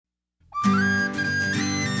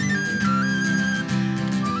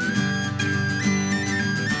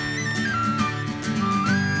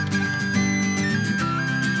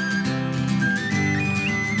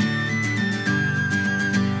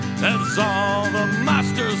the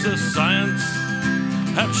masters of science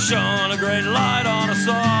have shone a great light on us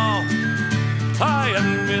all. I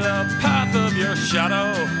envy the path of your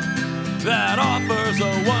shadow that offers a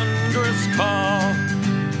wondrous call,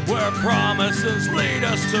 where promises lead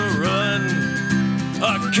us to ruin.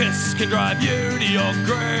 A kiss can drive you to your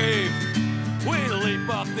grave. We leap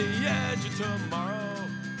off the edge of tomorrow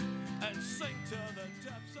and sink to the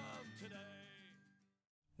depths of today.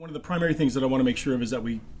 One of the primary things that I want to make sure of is that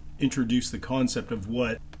we introduce the concept of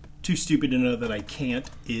what too stupid to know that I can't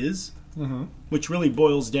is, which really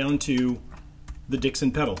boils down to the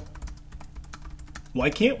Dixon pedal. Why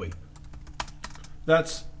can't we?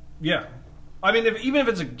 That's, yeah. I mean, even if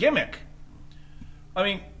it's a gimmick. I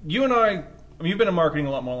mean, you and I mean, you've been in marketing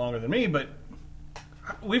a lot more longer than me, but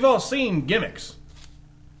we've all seen gimmicks.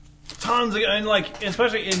 Tons of, and like,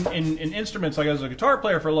 especially in instruments, like as a guitar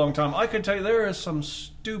player for a long time, I could tell you there is some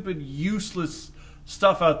stupid, useless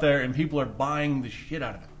stuff out there, and people are buying the shit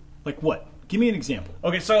out of it. Like what? Give me an example.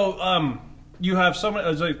 Okay, so you have some,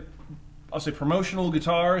 I'll say promotional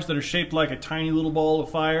guitars that are shaped like a tiny little ball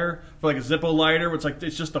of fire, for like a Zippo lighter, where it's like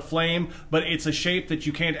it's just a flame, but it's a shape that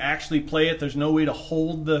you can't actually play it. There's no way to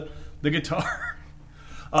hold the guitar.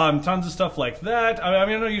 Tons of stuff like that. I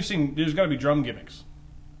mean, I know you've seen. There's got to be drum gimmicks.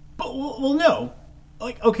 But well, no.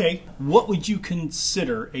 Like, okay, what would you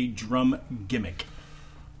consider a drum gimmick?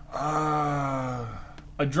 A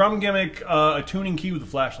drum gimmick, a tuning key with a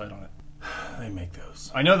flashlight on it. They make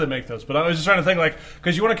those. I know they make those, but I was just trying to think, like,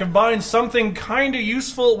 because you want to combine something kind of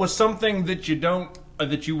useful with something that you don't,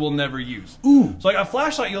 that you will never use. Ooh. So like a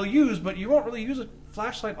flashlight you'll use, but you won't really use a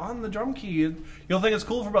flashlight on the drum key. You'll think it's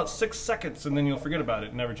cool for about 6 seconds, and then you'll forget about it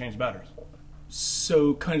and never change batteries.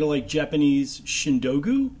 So kind of like Japanese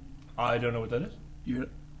shindogu? I don't know what that is.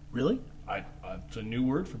 Really? It's a new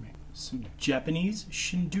word for me. So Japanese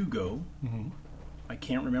shindugo. I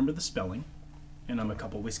can't remember the spelling, and I'm a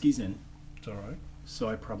couple whiskeys in. It's all right. So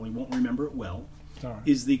I probably won't remember it well. It's all right.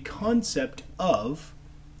 Is the concept of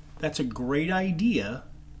that's a great idea,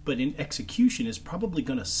 but in execution is probably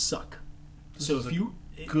going to suck. So if you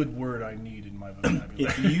good word I need in my vocabulary.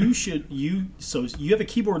 if so you have a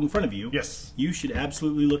keyboard in front of you. Yes. You should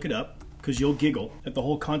absolutely look it up because you'll giggle at the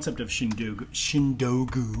whole concept of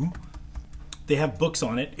shindogu. They have books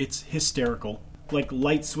on it. It's hysterical. Like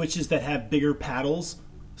light switches that have bigger paddles.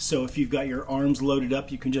 So if you've got your arms loaded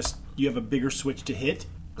up, you have a bigger switch to hit.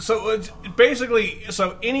 So it's basically,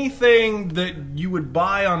 anything that you would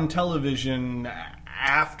buy on television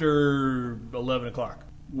after 11 o'clock.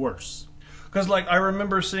 Worse. Because, like, I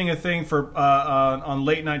remember seeing a thing for on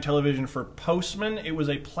late night television for Postman. It was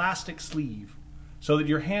a plastic sleeve, so that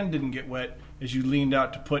your hand didn't get wet as you leaned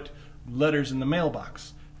out to put letters in the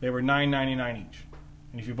mailbox. They were $9.99 each,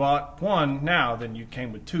 and if you bought one now, then you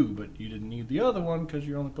came with two, but you didn't need the other one because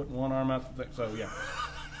you're only putting one arm out the thing. So yeah,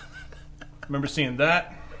 remember seeing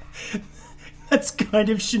that. That's kind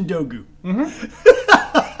of shindogu.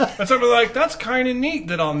 That's something like that's kind of neat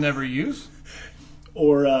that I'll never use.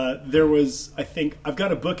 Or there was, I think, I've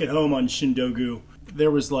got a book at home on shindogu. There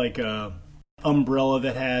was like a umbrella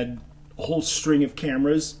that had a whole string of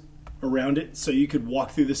cameras around it, so you could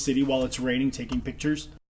walk through the city while it's raining taking pictures.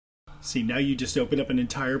 See, now you just opened up an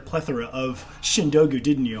entire plethora of shindogu,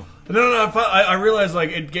 didn't you? No. I realized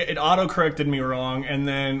like it auto-corrected me wrong, and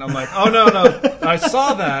then I'm like, oh no, I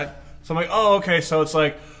saw that. So I'm like, oh okay, so it's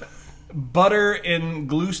like butter in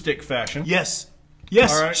glue stick fashion. Yes, All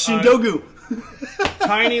right, shindogu.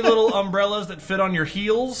 Tiny little umbrellas that fit on your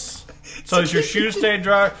heels, so as your shoes stay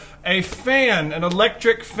dry. A fan, an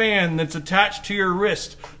electric fan that's attached to your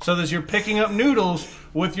wrist, so that as you're picking up noodles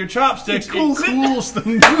with your chopsticks, it cools the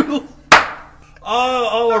noodle.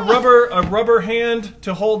 A rubber hand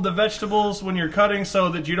to hold the vegetables when you're cutting, so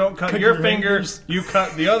that you don't cut your fingers, you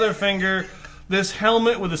cut the other finger. This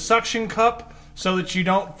helmet with a suction cup, so that you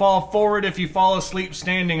don't fall forward if you fall asleep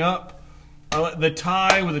standing up. The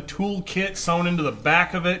tie with a tool kit sewn into the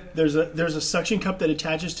back of it. There's a suction cup that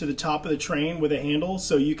attaches to the top of the train with a handle,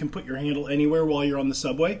 so you can put your handle anywhere while you're on the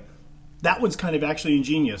subway. That one's kind of actually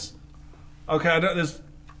ingenious. Okay, I know this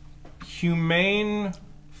humane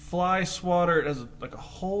fly swatter. It has like a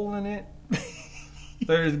hole in it.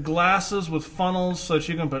 There's glasses with funnels so that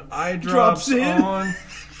you can put eye drops on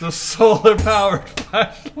the solar powered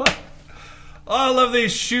flashlight. Oh, I love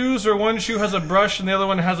these shoes where one shoe has a brush and the other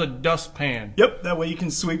one has a dustpan. Yep, that way you can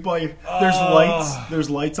sweep while you're... There's lights. There's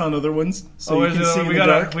lights on other ones, so you can see in the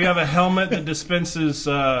dark. We have a helmet that dispenses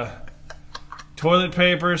toilet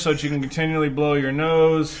paper so that you can continually blow your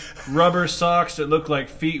nose. Rubber socks that look like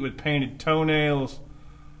feet with painted toenails.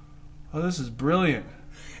 Oh, this is brilliant.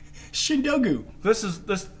 Shindogu.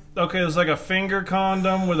 Okay, it's like a finger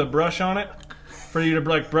condom with a brush on it. for you to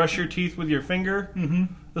like brush your teeth with your finger.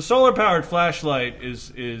 Mm-hmm. The solar powered flashlight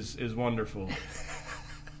is wonderful.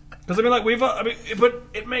 Because but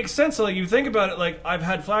it makes sense. Like you think about it, like I've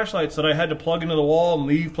had flashlights that I had to plug into the wall and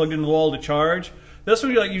leave plugged into the wall to charge. This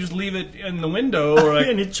one, you just leave it in the window, or like,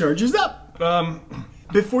 and it charges up.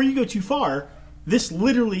 Before you go too far, this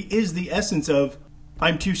literally is the essence of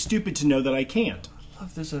I'm too stupid to know that I can't. I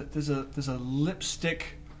love there's a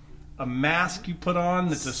lipstick, a mask you put on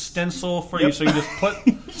that's a stencil for you, so you just put.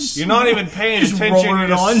 You're not even paying attention. You're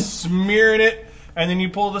just smearing it, and then you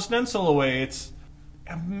pull the stencil away. It's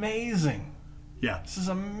amazing. Yeah, this is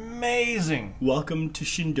amazing. Welcome to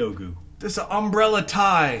Shindogu. This is an umbrella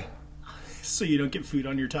tie. So you don't get food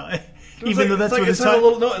on your tie, even though that's what it's tie.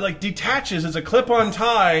 It like detaches. It's a clip-on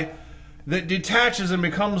tie that detaches and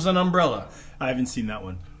becomes an umbrella. I haven't seen that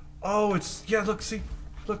one. Oh,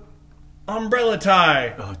 look, umbrella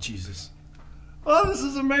tie. Oh Jesus! Oh, this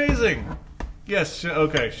is amazing. Yes,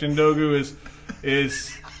 okay. Shindogu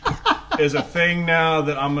is a thing now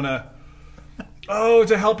that I'm gonna. Oh,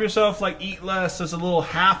 to help yourself, like eat less. There's a little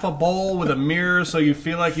half a bowl with a mirror, so you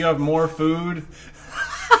feel like you have more food.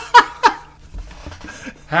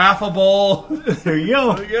 Half a bowl. There you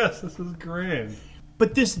go. Oh, yes, this is grand.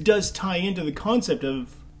 But this does tie into the concept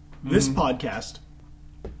of this podcast,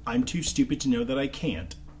 I'm too stupid to know that I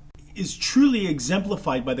can't, is truly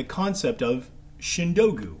exemplified by the concept of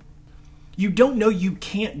Shindogu. You don't know you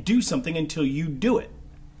can't do something until you do it.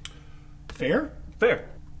 Fair? Fair.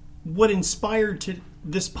 What inspired to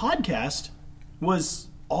this podcast was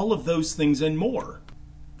all of those things and more.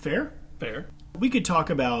 Fair? Fair. We could talk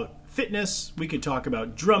about fitness, we could talk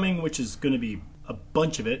about drumming, which is going to be a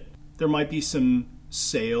bunch of it. There might be some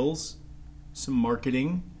sales, some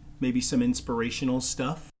marketing, maybe some inspirational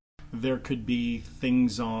stuff. There could be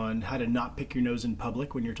things on how to not pick your nose in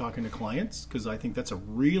public when you're talking to clients, because I think that's a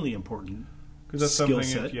really important skill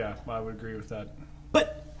set. Yeah, I would agree with that.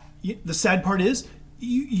 But the sad part is,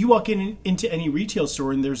 you walk into any retail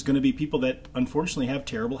store and there's going to be people that unfortunately have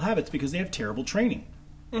terrible habits because they have terrible training.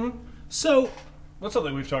 Mm-hmm. So that's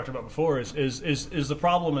something we've talked about before. Is the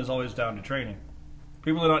problem is always down to training.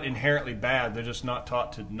 People are not inherently bad; they're just not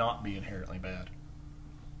taught to not be inherently bad.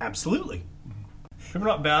 Absolutely. People are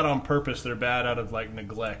not bad on purpose; they're bad out of like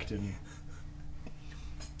neglect and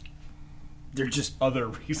they're just other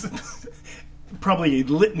reasons. Probably a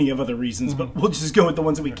litany of other reasons, but we'll just go with the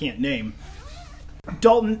ones that we can't name.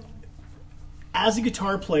 Dalton, as a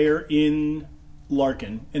guitar player in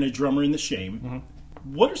Larkin and a drummer in the Shame,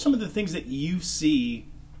 what are some of the things that you see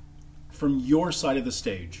from your side of the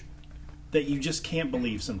stage that you just can't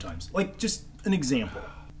believe sometimes? Like, just an example.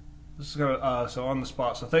 This is kind of, so on the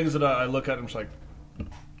spot. So things that I look at, I'm just like,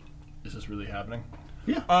 is this really happening?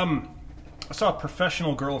 Yeah. I saw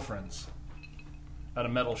Professional Girlfriends at a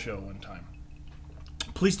metal show one time.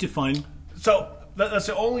 Please define. So that's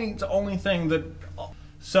the only thing that.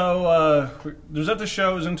 So there's at the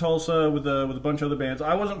shows in Tulsa with a bunch of other bands.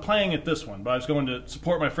 I wasn't playing at this one, but I was going to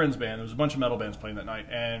support my friend's band. There was a bunch of metal bands playing that night,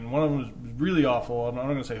 and one of them was really awful. I'm not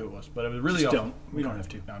going to say who it was, but it was really awful. Don't. We don't have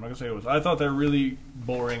to. No, I'm not going to say who it was. I thought they were really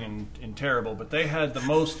boring and terrible, but they had the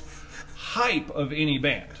most hype of any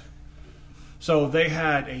band. So they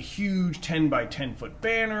had a huge 10 by 10 foot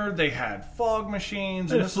banner. They had fog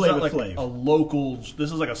machines. And this is like a local.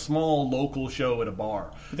 This is like a small local show at a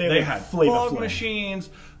bar. They had fog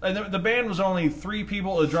machines. And the band was only 3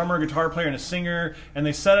 people: a drummer, a guitar player, and a singer. And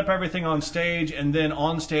they set up everything on stage, and then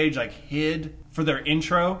on stage like hid for their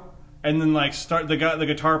intro. And then like the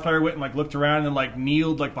guitar player went and like looked around and then like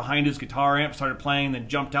kneeled like behind his guitar amp, started playing, and then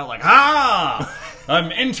jumped out like, "Ha!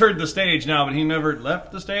 I'm entered the stage now," but he never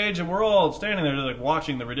left the stage, and we're all standing there like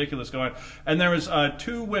watching the ridiculous going. And there was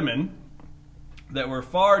 2 women that were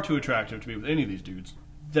far too attractive to be with any of these dudes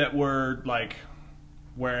that were like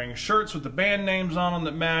wearing shirts with the band names on them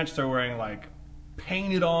that matched. They're wearing like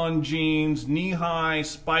painted on jeans, knee-high,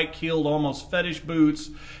 spike-heeled, almost fetish boots.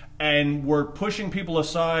 And were pushing people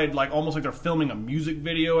aside, like almost like they're filming a music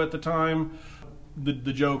video at the time.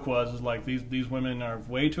 The joke was like these women are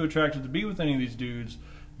way too attractive to be with any of these dudes.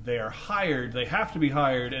 They are hired. They have to be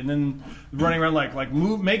hired, and then running around like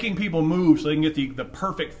making people move so they can get the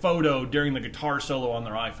perfect photo during the guitar solo on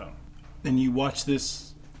their iPhone. And you watch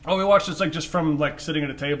this? Oh, we watched this like just from like sitting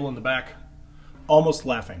at a table in the back, almost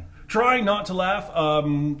laughing. Trying not to laugh.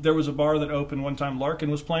 There was a bar that opened one time. Larkin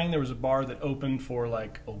was playing. There was a bar that opened for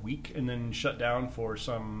like a week and then shut down for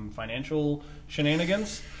some financial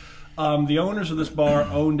shenanigans. The owners of this bar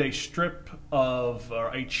owned a chain of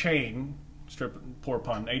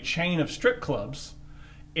strip clubs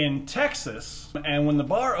in Texas. And when the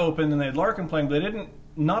bar opened and they had Larkin playing, they didn't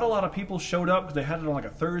not a lot of people showed up because they had it on like a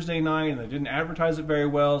Thursday night and they didn't advertise it very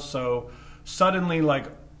well. So suddenly, like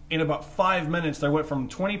in about 5 minutes, there went from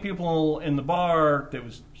 20 people in the bar that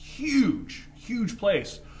was huge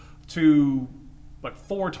place to like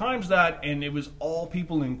 4 times that, and it was all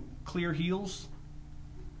people in clear heels.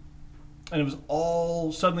 And it was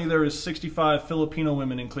all, suddenly there was 65 Filipino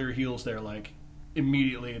women in clear heels there, like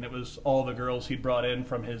immediately, and it was all the girls he'd brought in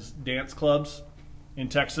from his dance clubs in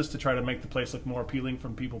Texas to try to make the place look more appealing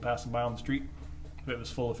from people passing by on the street. It was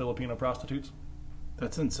full of Filipino prostitutes.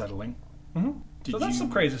 That's unsettling. Mm-hmm. So that's some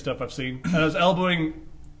crazy stuff I've seen. And I was elbowing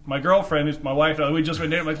my girlfriend, who's my wife, and we just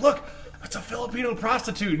went there. I'm like, look, that's a Filipino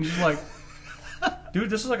prostitute. And she's like, dude,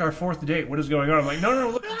 this is like our 4th date. What is going on? I'm like, no,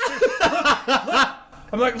 look.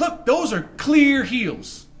 I'm like, look, those are clear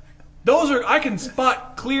heels. Those are, I can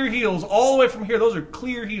spot clear heels all the way from here. Those are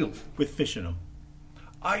clear heels. With fish in them.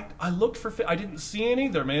 I looked for I didn't see any.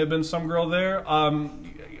 There may have been some girl there.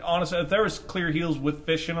 Honestly, if there was clear heels with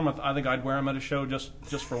fish in them, I think I'd wear them at a show just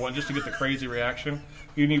for one, just to get the crazy reaction.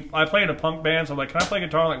 I play in a punk band, so I'm like, can I play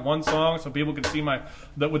guitar like one song so people can see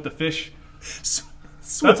with the fish?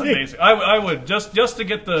 That's amazing. I would just to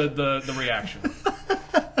get the reaction.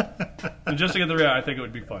 Just to get the reaction, I think it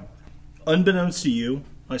would be fun. Unbeknownst to you,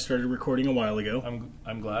 I started recording a while ago.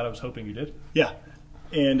 I'm glad. I was hoping you did. Yeah.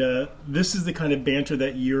 And this is the kind of banter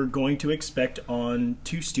that you're going to expect on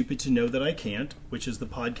Too Stupid to Know That I Can't, which is the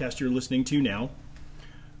podcast you're listening to now.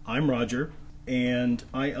 I'm Roger, and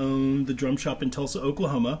I own the drum shop in Tulsa,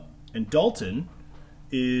 Oklahoma. And Dalton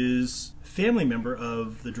is a family member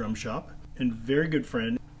of the drum shop and very good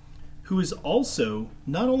friend, who is also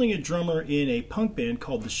not only a drummer in a punk band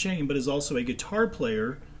called The Shame, but is also a guitar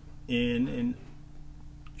player in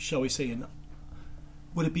shall we say,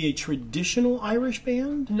 would it be a traditional Irish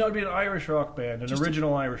band? No, it'd be an Irish rock band,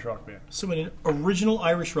 original Irish rock band. So an original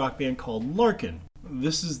Irish rock band called Larkin.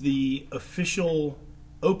 This is the official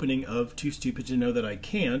opening of Too Stupid to Know That I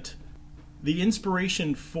Can't. The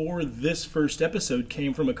inspiration for this first episode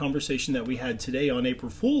came from a conversation that we had today on April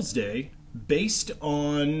Fool's Day, based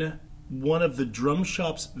on one of the drum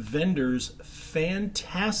shop's vendors'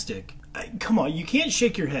 fantastic... Come on, you can't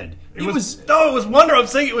shake your head. It was wonderful. I'm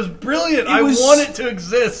saying it was brilliant. I want it to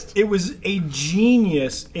exist. It was a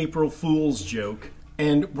genius April Fool's joke.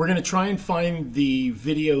 And we're going to try and find the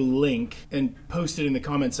video link and post it in the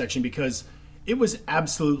comment section because it was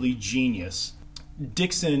absolutely genius.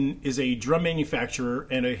 Dixon is a drum manufacturer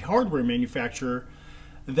and a hardware manufacturer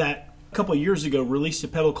that a couple of years ago released a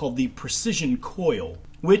pedal called the Precision Coil,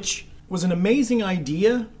 which was an amazing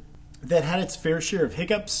idea that had its fair share of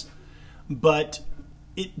hiccups. But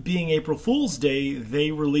it being April Fool's Day,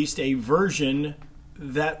 they released a version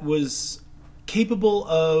that was capable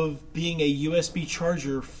of being a USB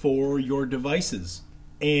charger for your devices.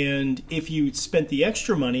 And if you spent the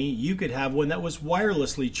extra money, you could have one that was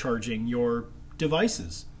wirelessly charging your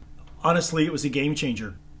devices. Honestly, it was a game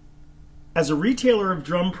changer. As a retailer of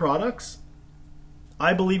drum products,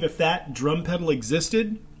 I believe if that drum pedal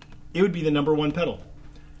existed, it would be the number one pedal.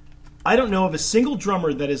 I don't know of a single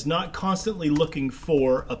drummer that is not constantly looking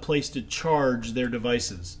for a place to charge their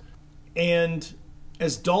devices. And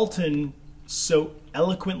as Dalton so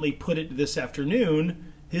eloquently put it this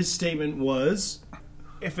afternoon, his statement was,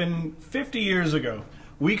 if in 50 years ago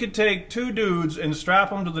we could take 2 dudes and strap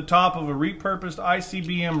them to the top of a repurposed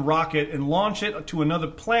ICBM rocket and launch it to another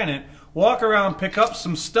planet, walk around, pick up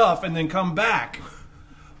some stuff, and then come back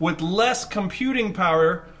with less computing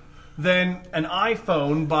power than an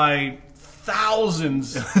iPhone by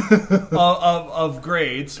thousands of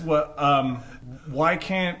grades. Why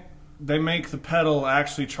can't they make the pedal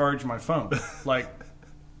actually charge my phone? Like,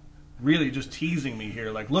 really just teasing me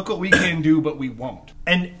here. Like, look what we can do, but we won't.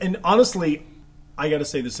 And honestly, I got to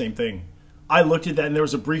say the same thing. I looked at that and there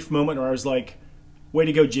was a brief moment where I was like, way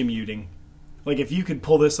to go, Jim Uting. Like, if you could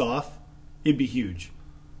pull this off, it'd be huge.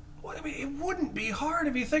 Well, I mean, it wouldn't be hard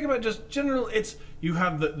if you think about just general. You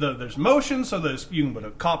have there's motion, so you can put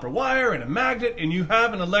a copper wire and a magnet, and you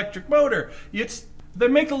have an electric motor. They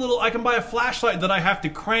make I can buy a flashlight that I have to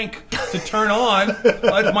crank to turn on.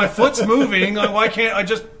 My foot's moving. Why can't I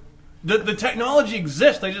just? The technology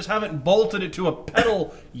exists. They just haven't bolted it to a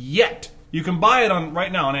pedal yet. You can buy it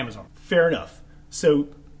right now on Amazon. Fair enough. So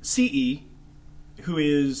CE, who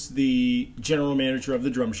is the general manager of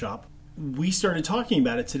the drum shop, we started talking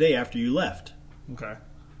about it today after you left. Okay.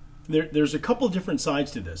 There's a couple different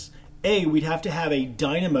sides to this. A, we'd have to have a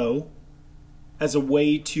dynamo as a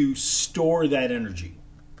way to store that energy.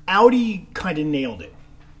 Audi kind of nailed it.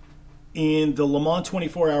 In the Le Mans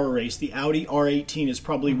 24-hour race, the Audi R18 is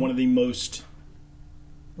probably one of the most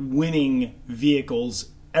winning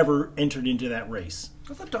vehicles ever entered into that race.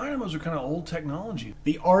 I thought dynamos are kind of old technology.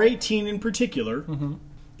 The R18 in particular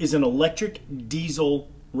is an electric diesel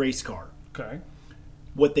race car. Okay.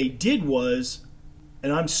 What they did was,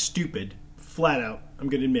 and I'm stupid, flat out, I'm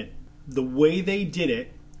going to admit, the way they did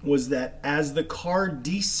it was that as the car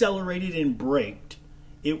decelerated and braked,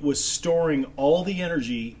 it was storing all the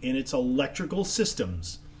energy in its electrical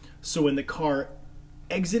systems. So when the car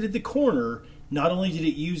exited the corner, not only did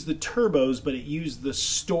it use the turbos, but it used the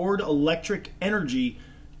stored electric energy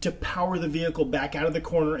to power the vehicle back out of the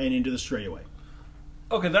corner and into the straightaway.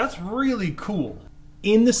 Okay, that's really cool.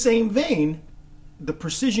 In the same vein, the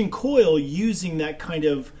precision coil using that kind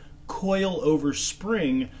of coil over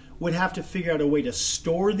spring would have to figure out a way to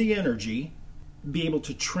store the energy, be able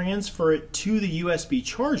to transfer it to the USB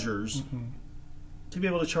chargers to be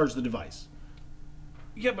able to charge the device.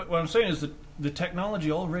 Yeah, but what I'm saying is that the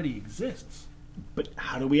technology already exists. But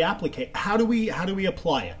how do we apply? How do we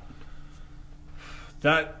apply it?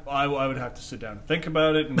 That I would have to sit down and think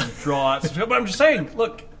about it and draw out. But I'm just saying,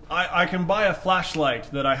 look, I can buy a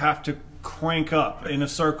flashlight that I have to crank up in a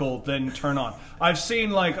circle, then turn on. I've seen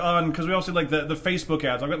because we all see the Facebook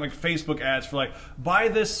ads. I've got Facebook ads for buy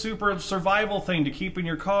this super survival thing to keep in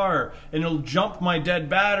your car, and it'll jump my dead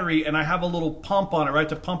battery, and I have a little pump on it, right,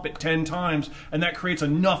 to pump it 10 times, and that creates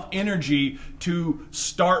enough energy to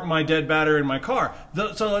start my dead battery in my car.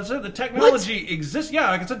 So let's say the technology exists.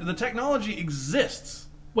 Yeah, like I said, the technology exists.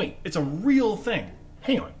 Wait, It's a real thing.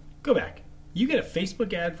 hang on, go back. You get a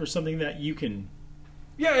Facebook ad for something that you can.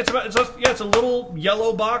 Yeah, it's a little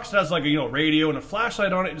yellow box that has a radio and a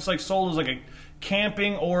flashlight on it. It's sold as a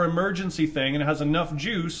camping or emergency thing, and it has enough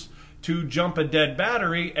juice to jump a dead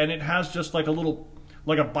battery, and it has just a little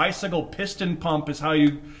a bicycle piston pump is how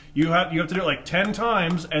you have to do it 10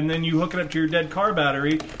 times, and then you hook it up to your dead car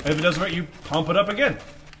battery, and if it doesn't work, you pump it up again.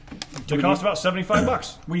 It costs about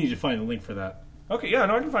 $75. We need to find a link for that. Okay, yeah,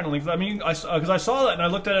 no, I can find a link for that. I mean, because I saw that and I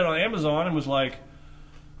looked at it on Amazon and was like,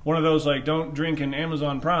 one of those don't drink in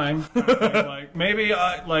Amazon Prime. Maybe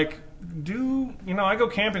I I go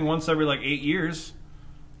camping once every 8 years.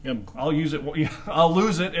 I'll use it. I'll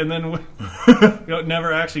lose it and then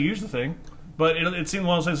never actually use the thing. But it seemed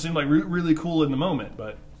one of those things that seemed really cool in the moment.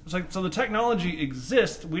 But it's so the technology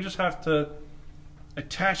exists. We just have to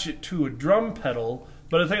attach it to a drum pedal.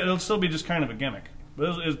 But I think it'll still be just kind of a gimmick. But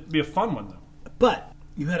it'll be a fun one though. But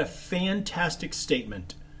you had a fantastic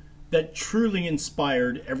statement that truly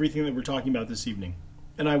inspired everything that we're talking about this evening.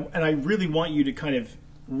 And I really want you to kind of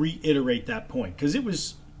reiterate that point, because it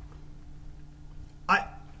was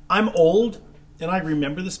I'm old and I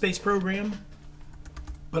remember the space program,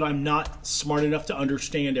 but I'm not smart enough to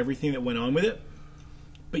understand everything that went on with it.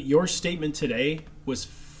 But your statement today was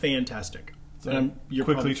fantastic. So you're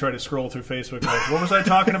quickly try to scroll through Facebook. What was I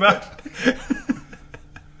talking about?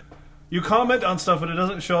 You comment on stuff, but it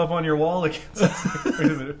doesn't show up on your wall. Wait a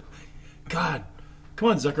minute. God, come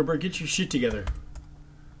on, Zuckerberg, get your shit together.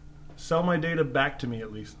 Sell my data back to me,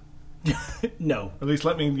 at least. No. At least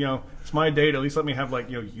let me, it's my data. At least let me have,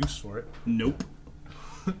 use for it. Nope.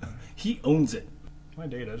 He owns it. It's my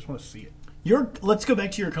data. I just want to see it. Let's go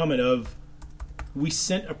back to your comment of, we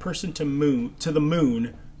sent a person to the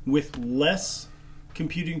moon with less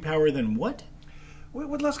computing power than what?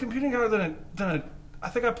 With less computing power than a I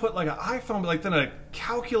think I put an iPhone, but than a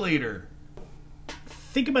calculator.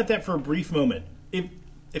 Think about that for a brief moment.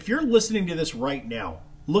 If you're listening to this right now,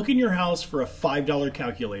 look in your house for a $5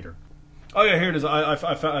 calculator. Oh yeah, here it is. I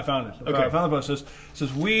found it. Okay. I found the post. It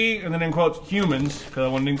says we, and then in quotes, humans, because I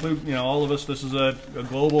wanted to include all of us. This is a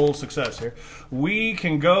global success here. We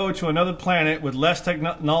can go to another planet with less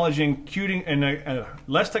technology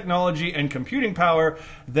and computing power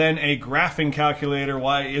than a graphing calculator.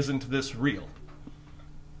 Why isn't this real?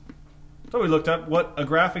 So we looked up what a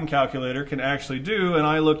graphing calculator can actually do, and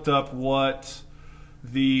I looked up what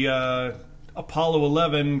the Apollo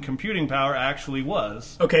 11 computing power actually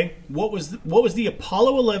was. Okay, what was the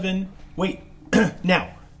Apollo 11? Wait,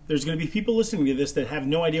 now there's going to be people listening to this that have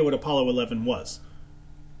no idea what Apollo 11 was.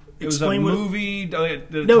 It was a movie.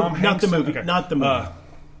 No, Tom Hanks, not the movie. okay. Not the movie.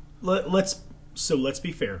 Let's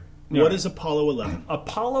be fair. Yeah. What is Apollo 11?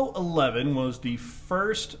 Apollo 11 was the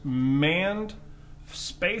first manned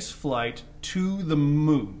space flight to the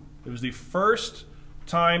moon. It was the first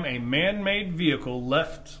time a man-made vehicle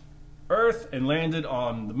left Earth and landed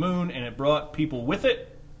on the moon, and it brought people with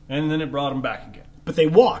it, and then it brought them back again. But they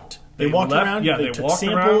walked. They walked left, around. yeah, they they took walked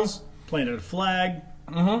samples, planted a flag.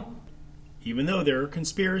 Mm-hmm. Even though there are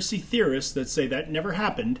conspiracy theorists that say that never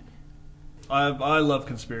happened. I love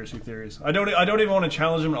conspiracy theories. I don't even want to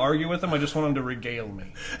challenge them and argue with them. I just want them to regale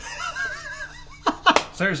me.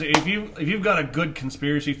 Seriously, if you've got a good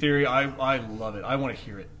conspiracy theory, I love it. I want to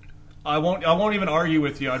hear it. I won't even argue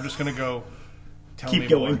with you. I'm just gonna go. Keep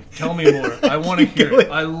going. More. Tell me more. I want to hear going.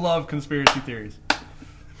 it. I love conspiracy theories.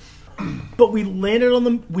 But we landed on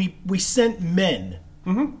them. We sent men.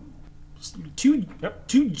 Mm-hmm.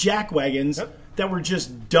 Two jack wagons that were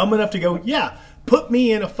just dumb enough to go, yeah, put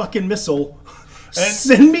me in a fucking missile, and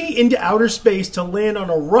send me into outer space to land on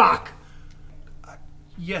a rock.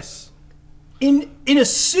 Yes. In a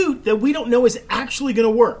suit that we don't know is actually going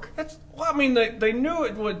to work. I mean, they knew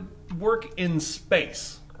it would work in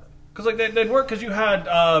space. Because like they'd work because you had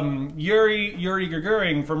Yuri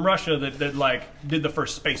Gagarin from Russia that like did the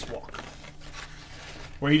first spacewalk,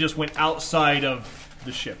 where he just went outside of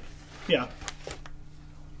the ship. Yeah.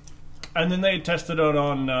 And then they tested it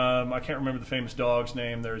on I can't remember the famous dog's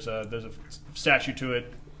name. There's a statue to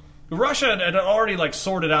it. Russia had already like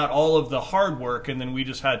sorted out all of the hard work, and then we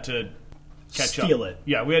just had to steal it.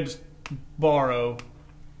 Yeah, we had to borrow,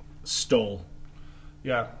 stole.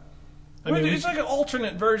 Yeah. I mean, it's like an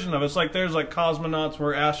alternate version of it. It's like there's like cosmonauts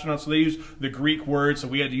were astronauts, so they use the Greek word, so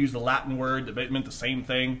we had to use the Latin word that meant the same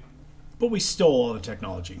thing. But we stole all the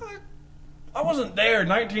technology. I wasn't there.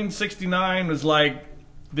 1969 was like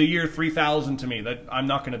the year 3000 to me. That I'm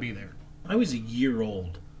not going to be there. I was a year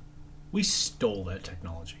old. We stole that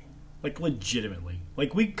technology. Like, legitimately.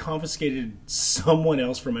 Like, we confiscated someone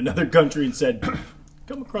else from another country and said,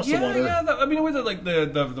 come across the water. Yeah, I mean, with like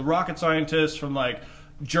the rocket scientists from like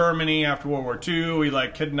Germany after World War II, we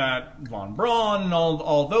like kidnapped von Braun and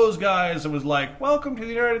all those guys. It was like, welcome to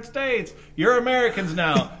the United States. You're Americans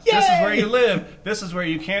now. This is where you live. This is where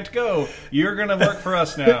you can't go. You're going to work for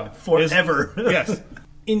us now. Forever. Yes.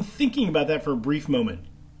 In thinking about that for a brief moment,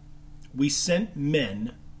 we sent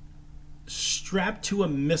men strapped to a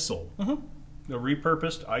missile. Mm-hmm. A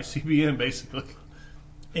repurposed ICBM, basically.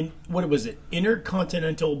 And what was it?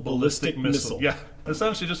 Intercontinental Ballistic Missile. Yeah.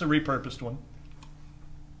 Essentially just a repurposed one.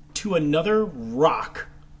 To another rock.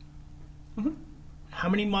 Mm-hmm. How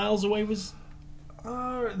many miles away was...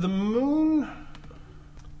 the moon...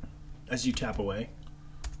 As you tap away.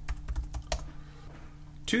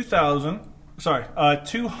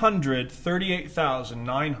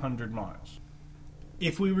 238,900 miles.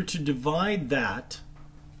 If we were to divide that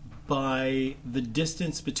by the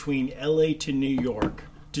distance between LA to New York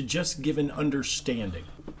to just give an understanding,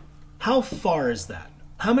 how far is that?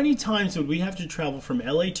 How many times would we have to travel from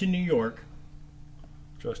LA to New York?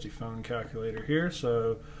 Trusty phone calculator here.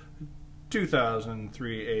 So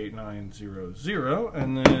 2,038,900,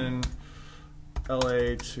 and then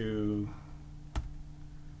LA to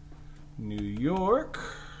New York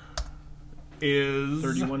is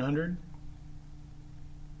 3,100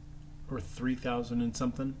 or 3,000 and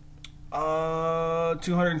something.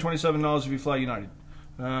 $227 if you fly United.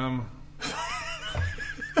 How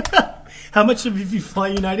much if you fly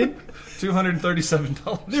United?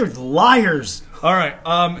 $237. They're liars. All right,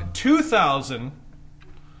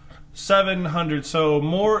 2,700. So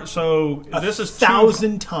more. So this is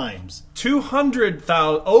 1,000 times.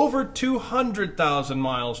 200,000, over 200,000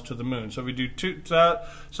 miles to the moon. So we do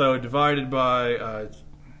so divided by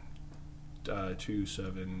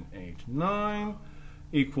 2,789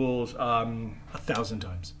 equals 1,000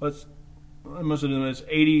 times. Most of them is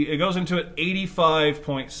 80. It goes into it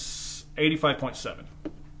 85.7.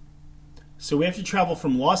 So we have to travel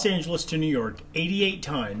from Los Angeles to New York 88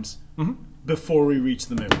 times before we reach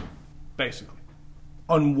the moon. Basically.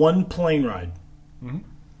 On one plane ride. Mm-hmm.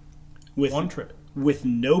 With one trip. With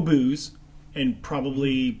no booze and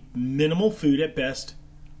probably minimal food at best.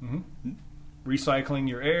 Mm-hmm. Recycling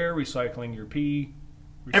your air, recycling your pee.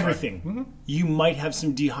 Everything. Mm-hmm. You might have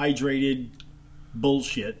some dehydrated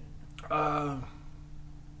bullshit.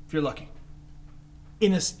 If you're lucky.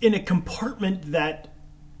 In a compartment that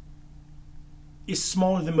is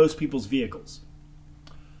smaller than most people's vehicles.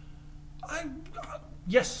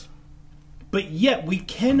 Yes. But yet we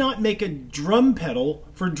cannot make a drum pedal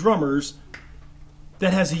for drummers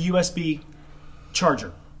that has a USB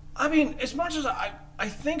charger. I mean, as much as I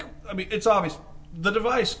think, I mean, it's obvious. The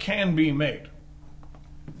device can be made.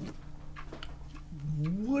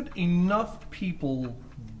 Would enough people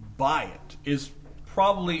buy it is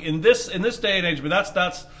probably in this day and age, but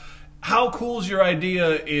that's how cool's your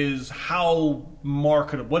idea is how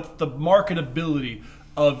marketable. What's the marketability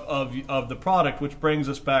of the product, which brings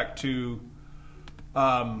us back to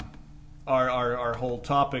our whole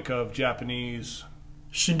topic of Japanese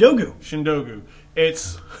Shindogu.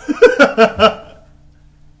 It's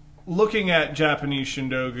looking at Japanese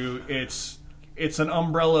Shindogu. It's an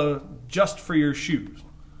umbrella just for your shoes.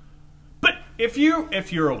 But if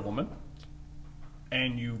you're a woman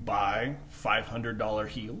and you buy $500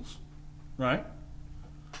 heels, right?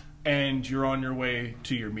 And you're on your way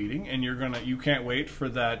to your meeting, and you can't wait for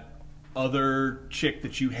that other chick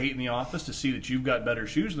that you hate in the office to see that you've got better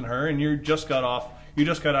shoes than her, and you just got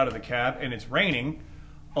out of the cab, and it's raining.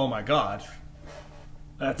 Oh my God.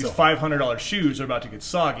 These $500 shoes are about to get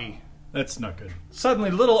soggy. That's not good.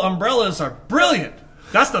 Suddenly, little umbrellas are brilliant.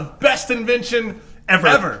 That's the best invention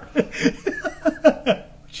ever. But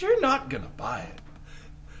you're not going to buy it.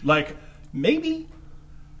 Like, maybe.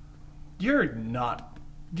 You're not.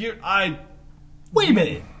 Wait a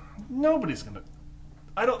minute. Nobody's going to.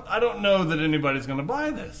 I don't know that anybody's going to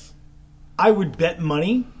buy this. I would bet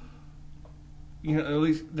money. You know, at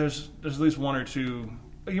least there's at least one or two.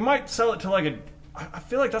 You might sell it to like I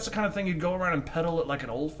feel like that's the kind of thing you'd go around and peddle at like an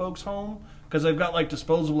old folks home, because they've got like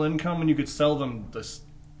disposable income and you could sell them this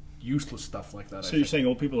useless stuff like that. So you're saying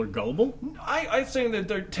old people are gullible? I'm saying that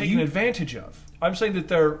they're taken advantage of. I'm saying that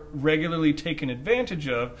they're regularly taken advantage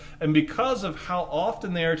of, and because of how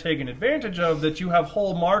often they are taken advantage of, that you have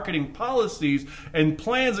whole marketing policies and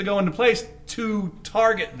plans that go into place to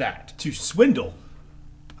target that. To swindle.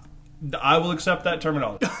 I will accept that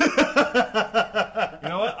terminology. You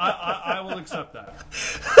know what? I will accept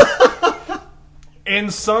that. In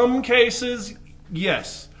some cases,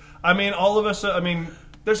 yes. I mean, all of us,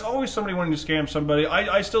 there's always somebody wanting to scam somebody.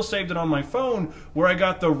 I still saved it on my phone where I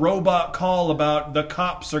got the robot call about the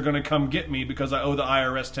cops are going to come get me because I owe the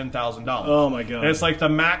IRS $10,000. Oh, my God. And it's like the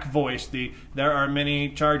Mac voice, there are many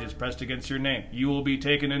charges pressed against your name. You will be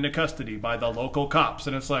taken into custody by the local cops.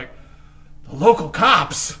 And it's like, the local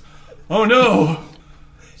cops? Oh, no.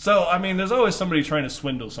 So, I mean, there's always somebody trying to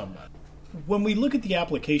swindle somebody. When we look at the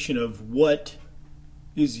application of what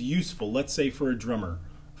is useful, let's say for a drummer,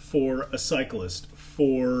 for a cyclist,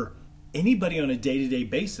 for anybody on a day-to-day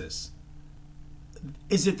basis,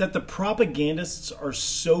 is it that the propagandists are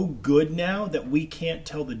so good now that we can't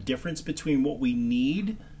tell the difference between what we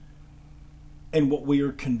need and what we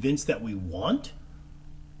are convinced that we want?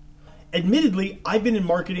 Admittedly, I've been in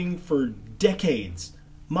marketing for decades.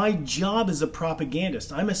 My job is a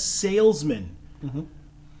propagandist. I'm a salesman. Mm-hmm.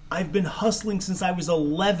 I've been hustling since I was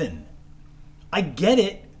 11. I get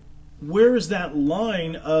it. Where is that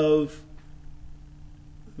line of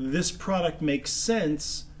this product makes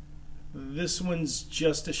sense, this one's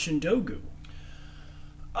just a shindogu?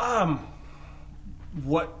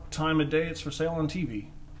 What time of day it's for sale on TV?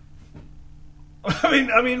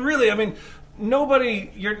 I mean, really, nobody.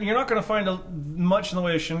 You're not going to find much in the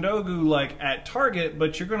way of shindogu like at Target,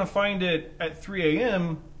 but you're going to find it at 3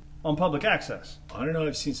 a.m. on public access. I don't know.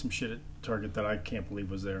 I've seen some shit at Target that I can't believe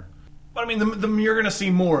was there. But I mean, you're going to see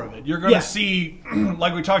more of it. You're going to see,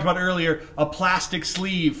 like we talked about earlier, a plastic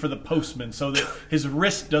sleeve for the postman so that his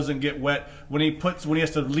wrist doesn't get wet when he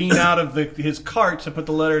has to lean out of his cart to put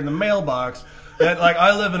the letter in the mailbox. And, like,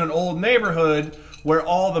 I live in an old neighborhood where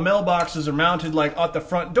all the mailboxes are mounted like at the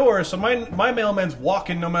front door, so my mailman's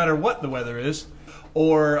walking no matter what the weather is.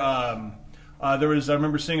 Or I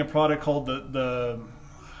remember seeing a product called the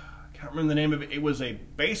I can't remember the name of it. It was a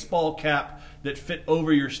baseball cap that fit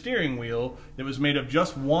over your steering wheel that was made of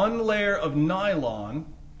just one layer of nylon.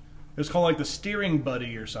 It was called like the Steering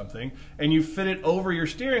Buddy or something, and you fit it over your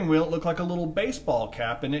steering wheel. It looked like a little baseball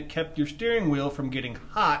cap, and it kept your steering wheel from getting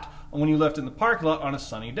hot when you left in the parking lot on a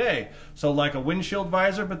sunny day. So like a windshield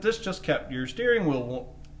visor, but this just kept your steering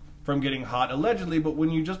wheel from getting hot, allegedly. But when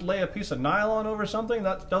you just lay a piece of nylon over something,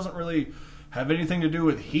 that doesn't really have anything to do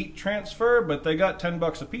with heat transfer, but they got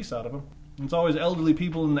 $10 a piece out of them. It's always elderly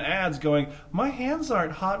people in the ads going, my hands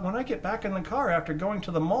aren't hot when I get back in the car after going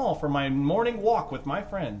to the mall for my morning walk with my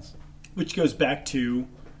friends. Which goes back to,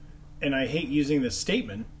 and I hate using this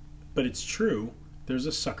statement, but it's true, there's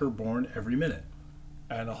a sucker born every minute.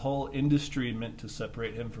 And a whole industry meant to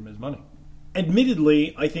separate him from his money.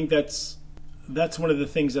 Admittedly, I think that's one of the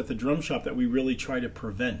things at the drum shop that we really try to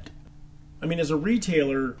prevent. I mean, as a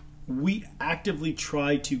retailer, we actively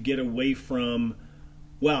try to get away from,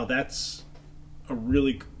 wow, that's a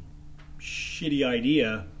really shitty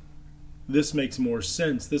idea. This makes more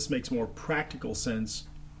sense. This makes more practical sense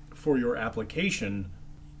for your application.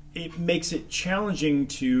 It makes it challenging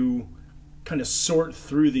to kind of sort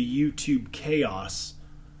through the YouTube chaos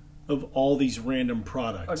of all these random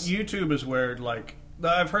products. YouTube is where, like,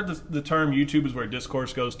 I've heard the term YouTube is where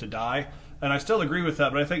discourse goes to die, and I still agree with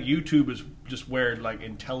that, but I think YouTube is just where, like,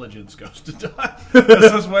 intelligence goes to die.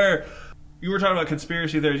 This is where... You were talking about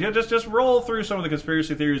conspiracy theories. Yeah, just roll through some of the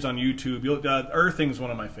conspiracy theories on YouTube. Earthing's one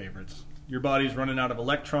of my favorites. Your body's running out of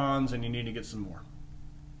electrons, and you need to get some more.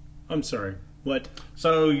 I'm sorry. What?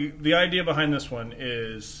 So the idea behind this one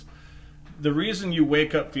is the reason you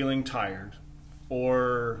wake up feeling tired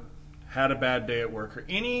or had a bad day at work, or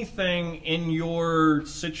anything in your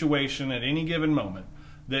situation at any given moment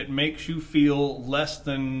that makes you feel less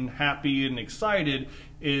than happy and excited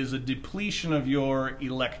is a depletion of your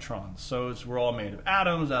electrons. So we're all made of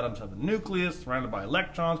atoms. Atoms have a nucleus surrounded by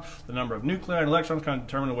electrons. The number of nuclei and electrons kind of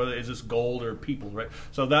determine whether is this gold or people, right?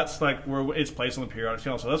 So that's like where it's placed on the periodic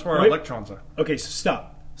table. So that's where our electrons are. Okay, so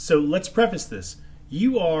stop. So let's preface this.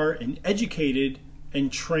 You are an educated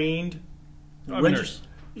and trained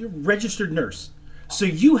registered nurse. So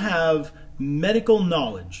you have medical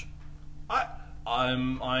knowledge. Yes,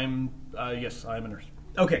 I'm a nurse.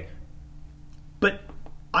 Okay. But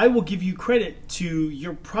I will give you credit to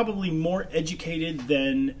you're probably more educated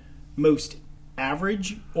than most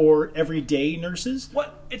average or everyday nurses.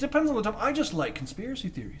 What? It depends on the time. I just like conspiracy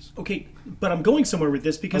theories. Okay, but I'm going somewhere with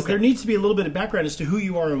this because there needs to be a little bit of background as to who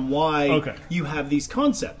you are and why you have these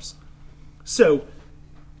concepts. So,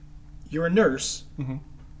 you're a nurse,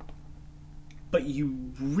 but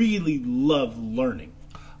you really love learning.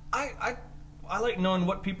 I like knowing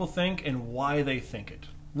what people think and why they think it.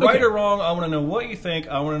 Right or wrong, I want to know what you think.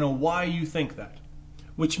 I want to know why you think that.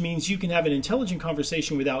 Which means you can have an intelligent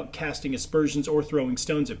conversation without casting aspersions or throwing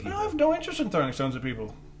stones at people. I have no interest in throwing stones at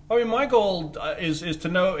people. I mean, my goal is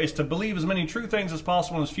to believe as many true things as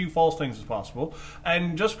possible and as few false things as possible.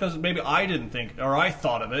 And just because maybe I didn't think or I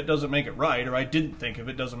thought of it doesn't make it right, or I didn't think of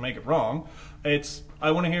it doesn't make it wrong.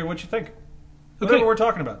 I want to hear what you think. Whatever we're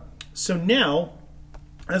talking about. So now,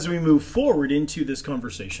 as we move forward into this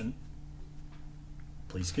conversation,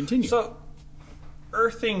 please continue. So,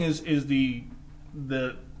 earthing is the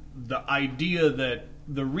idea that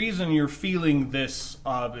the reason you're feeling this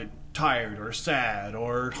tired or sad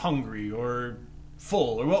or hungry or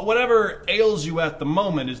full or whatever ails you at the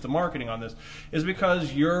moment is the marketing on this is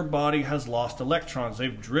because your body has lost electrons.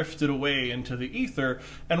 They've drifted away into the ether,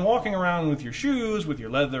 and walking around with your shoes with your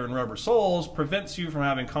leather and rubber soles prevents you from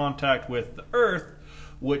having contact with the earth,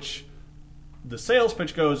 which the sales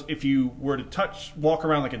pitch goes, if you were to walk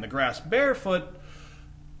around like in the grass barefoot,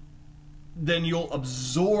 then you'll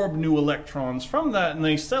absorb new electrons from that. And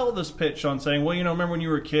they sell this pitch on saying, well, remember when you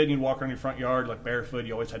were a kid and you'd walk around your front yard like barefoot,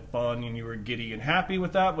 you always had fun and you were giddy and happy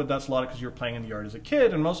with that, but that's a lot because you were playing in the yard as a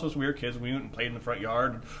kid. And most of us, we were kids, we went and played in the front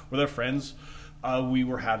yard with our friends. We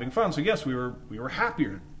were having fun. So yes, we were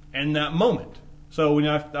happier in that moment. So when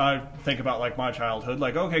I think about like my childhood,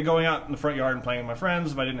 like, okay, going out in the front yard and playing with my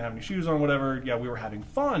friends, if I didn't have any shoes on, whatever, yeah, we were having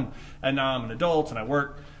fun. And now I'm an adult and I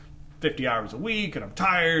work 50 hours a week and I'm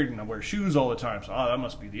tired and I wear shoes all the time. So that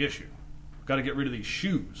must be the issue. Got to get rid of these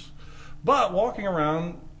shoes. But walking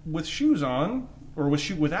around with shoes on or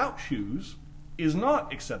without shoes is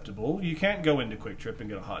not acceptable. You can't go into Quick Trip and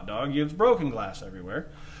get a hot dog. There's broken glass everywhere.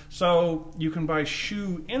 So you can buy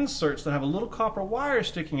shoe inserts that have a little copper wire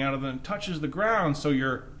sticking out of them that touches the ground, so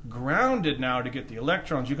you're grounded now to get the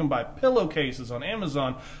electrons. You can buy pillowcases on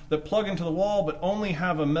Amazon that plug into the wall but only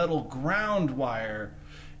have a metal ground wire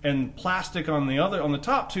and plastic on the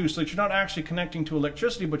top too, so that you're not actually connecting to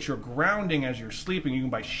electricity, but you're grounding as you're sleeping. You can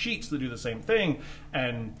buy sheets that do the same thing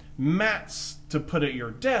and mats to put at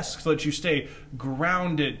your desk so that you stay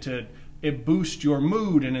grounded. It boosts your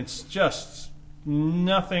mood, and it's just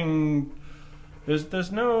nothing.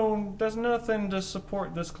 There's nothing to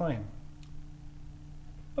support this claim,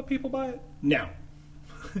 but people buy it now.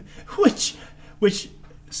 which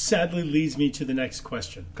sadly leads me to the next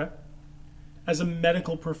question. Okay. As a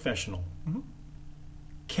medical professional,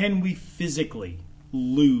 can we physically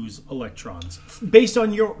lose electrons based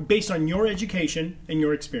on your education and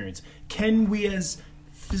your experience? Can we, as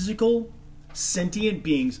physical, sentient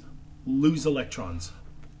beings, lose electrons?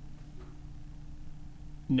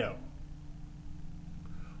 No.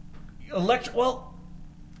 Well,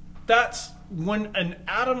 that's when an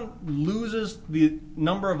atom loses the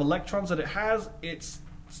number of electrons that it has. It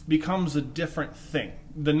becomes a different thing.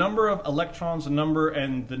 The number of electrons, and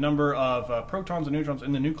the number of protons and neutrons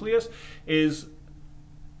in the nucleus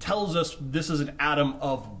tells us this is an atom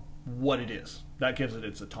of what it is. That gives it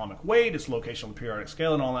its atomic weight, its location on the periodic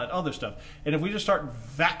scale, and all that other stuff. And if we just start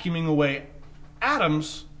vacuuming away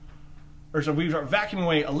atoms, or so we start vacuuming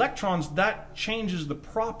away electrons, that changes the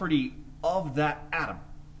property of that atom.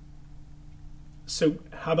 So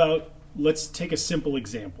how about, let's take a simple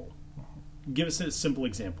example. Give us a simple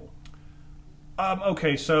example.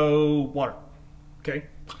 Okay, so water. Okay.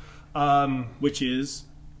 Which is?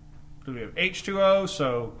 We have H2O,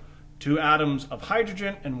 so 2 atoms of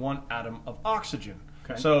hydrogen and 1 atom of oxygen.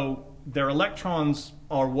 Okay. So their electrons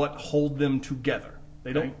are what hold them together.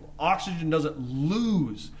 They don't. Oxygen doesn't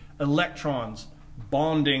lose electrons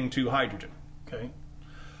bonding to hydrogen. Okay.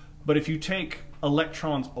 But if you take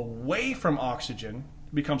electrons away from oxygen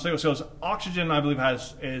becomes stable. So oxygen, I believe,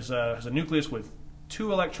 has a nucleus with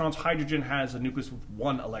 2 electrons. Hydrogen has a nucleus with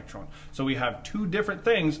 1 electron. So we have 2 different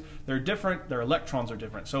things. They're different. Their electrons are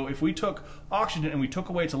different. So if we took oxygen and we took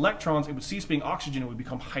away its electrons, it would cease being oxygen. It would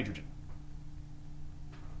become hydrogen.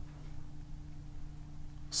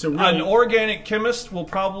 So really, an organic chemist will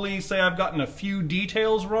probably say I've gotten a few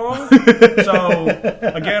details wrong. So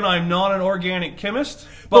again, I'm not an organic chemist,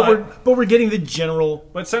 but we're getting the general.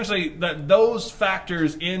 But essentially, that those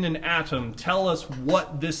factors in an atom tell us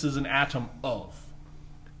what this is an atom of.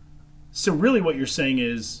 So really what you're saying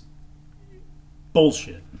is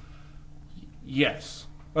bullshit. Yes.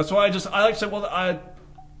 That's why I like to say, well,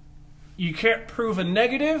 you can't prove a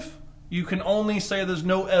negative. You can only say there's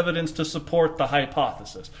no evidence to support the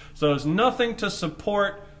hypothesis. So there's nothing to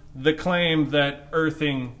support the claim that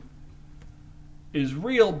earthing is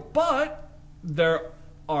real, but there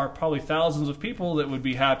are probably thousands of people that would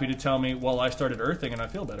be happy to tell me, well, I started earthing and I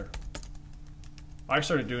feel better. I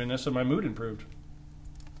started doing this and my mood improved.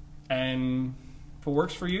 And if it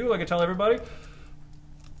works for you, like I tell everybody,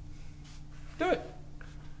 do it.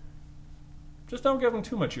 Just don't give them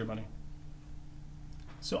too much of your money.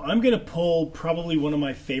 So I'm going to pull probably one of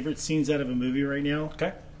my favorite scenes out of a movie right now.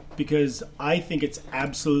 Okay. Because I think it's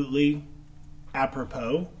absolutely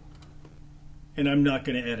apropos. And I'm not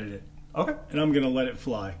going to edit it. Okay. And I'm going to let it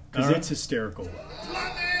fly. Because it's hysterical.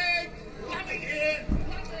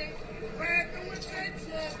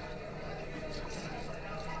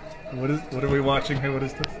 What are we watching here? What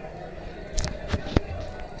is this?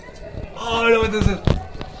 Oh, I know what this is.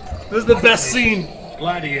 This is the best scene.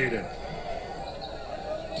 Gladiator.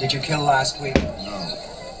 Did you kill last week? No.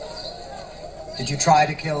 Did you try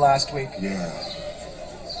to kill last week? Yeah.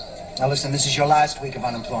 Now listen, this is your last week of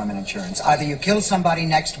unemployment insurance. Either you kill somebody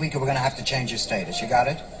next week or we're going to have to change your status. You got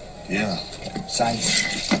it? Yeah. Sign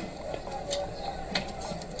here.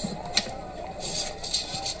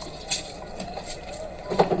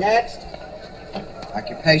 Next.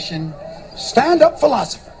 Occupation. Stand-up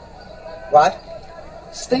philosopher. What?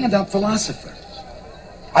 Stand-up philosopher.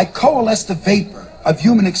 I coalesce the vapor of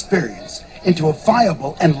human experience into a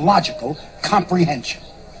viable and logical comprehension.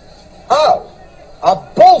 Oh, a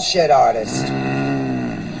bullshit artist.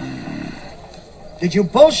 Did you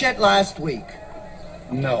bullshit last week?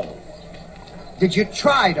 No. Did you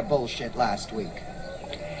try to bullshit last week?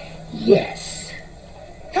 Yes.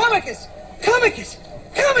 Comicus! Comicus!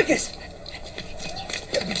 Comicus!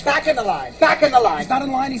 Back in the line. Back in the line. He's not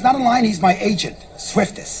in line. He's not in line. He's my agent,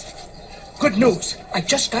 Swiftus. Good news. I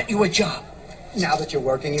just got you a job. Now that you're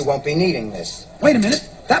working, you won't be needing this. Wait a minute.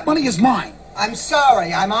 That money is mine. I'm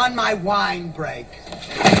sorry. I'm on my wine break.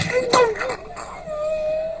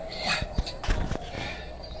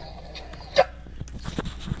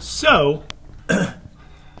 So,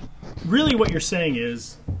 really what you're saying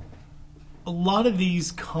is a lot of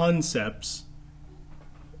these concepts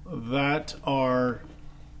that are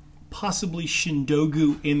possibly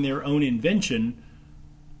Shindogu in their own invention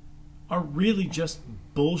are really just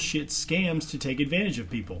bullshit scams to take advantage of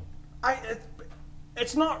people.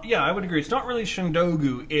 It's not. Yeah, I would agree. It's not really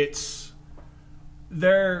Shindogu. It's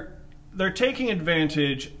they're taking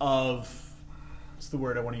advantage of. What's the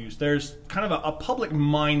word I want to use? There's kind of a public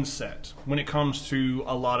mindset when it comes to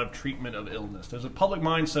a lot of treatment of illness. There's a public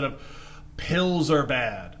mindset of pills are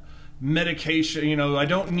bad, medication. I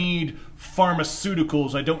don't need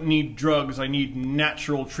pharmaceuticals. I don't need drugs. I need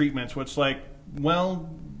natural treatments. What's like, well,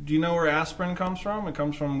 do you know where aspirin comes from? It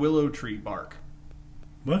comes from willow tree bark.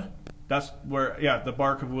 What? That's where, the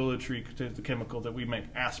bark of willow tree is the chemical that we make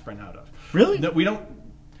aspirin out of. Really? That we don't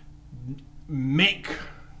make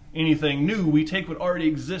anything new. We take what already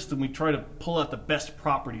exists and we try to pull out the best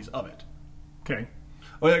properties of it. Okay.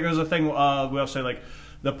 Well, there's a thing we also say, like,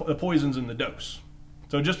 the poison's in the dose.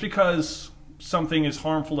 So just because something is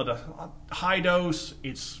harmful at a high dose,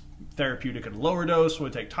 it's therapeutic at a lower dose. So we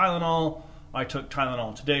take Tylenol. I took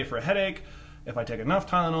Tylenol today for a headache. If I take enough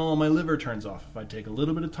Tylenol, my liver turns off. If I take a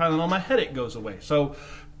little bit of Tylenol, my headache goes away. So,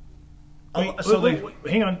 Wait,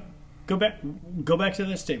 hang on. Go back to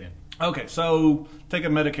that statement. Okay, so take a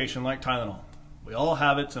medication like Tylenol. We all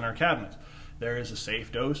have it in our cabinets. There is a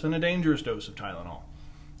safe dose and a dangerous dose of Tylenol.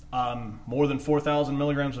 More than 4,000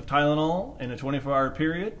 milligrams of Tylenol in a 24-hour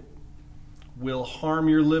period will harm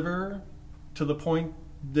your liver to the point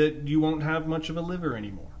that you won't have much of a liver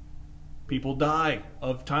anymore. People die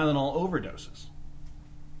of Tylenol overdoses.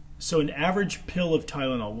 So an average pill of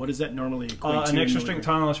Tylenol, what does that normally equate to? An extra strength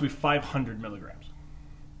Tylenol should be 500 milligrams.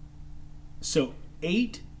 So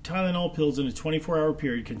 8 Tylenol pills in a 24-hour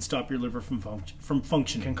period can stop your liver from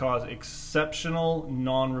functioning. Can cause exceptional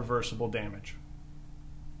non-reversible damage.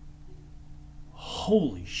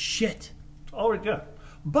 Holy shit. Already, yeah.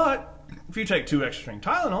 But if you take 2 extra strength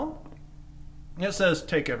Tylenol, it says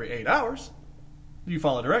take every 8 hours. You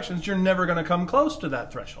follow directions, you're never going to come close to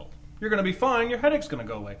that threshold. You're going to be fine, your headache's going to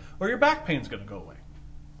go away, or your back pain's going to go away.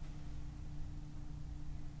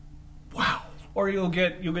 Wow. Or you'll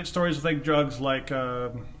get stories of like drugs like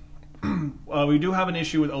we do have an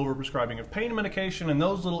issue with overprescribing of pain medication, and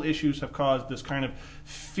those little issues have caused this kind of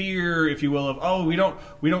fear, if you will, of we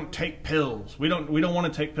don't take pills. We don't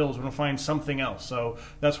want to take pills. We want to find something else. So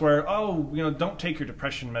that's where don't take your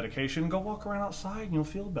depression medication. Go walk around outside and you'll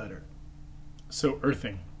feel better. So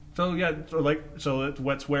earthing. So yeah,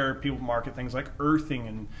 that's where people market things like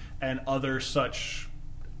earthing and other such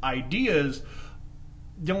ideas.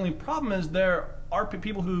 The only problem is there are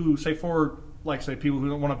people who people who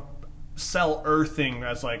don't want to sell earthing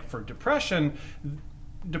as like for depression.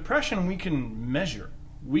 Depression we can measure.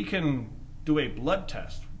 We can do a blood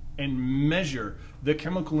test and measure the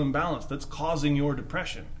chemical imbalance that's causing your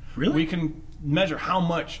depression. Really? We can measure how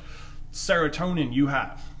much serotonin you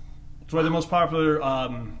have. It's why the most popular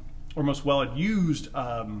or most well-used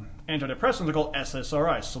antidepressants are called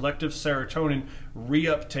SSRIs, selective serotonin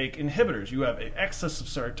reuptake inhibitors. You have an excess of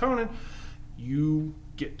serotonin, you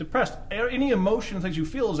get depressed. Any emotion, things you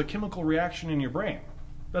feel, is a chemical reaction in your brain.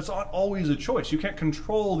 That's not always a choice. You can't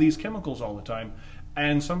control these chemicals all the time.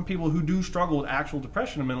 And some people who do struggle with actual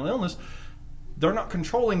depression and mental illness, they're not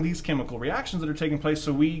controlling these chemical reactions that are taking place,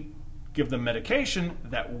 so we give them medication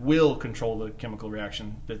that will control the chemical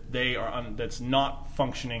reaction that that's not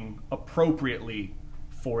functioning appropriately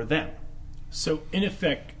for them. So in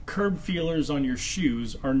effect, curb feelers on your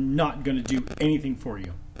shoes are not going to do anything for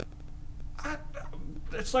you.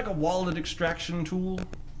 It's like a wallet extraction tool.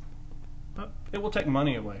 It will take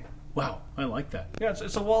money away. Wow, I like that. Yeah,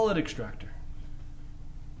 it's a wallet extractor.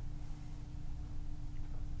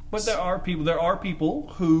 But there are people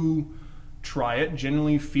who try it,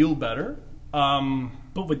 generally feel better.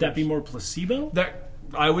 But would that be more placebo?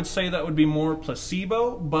 I would say that would be more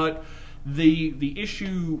placebo, but the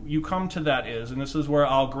issue you come to that is, and this is where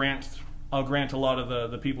I'll grant a lot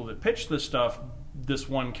of the people that pitch this stuff this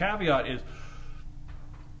one caveat is,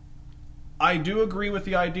 I do agree with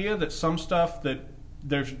the idea that some stuff that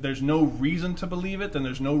there's no reason to believe it, then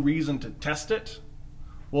there's no reason to test it.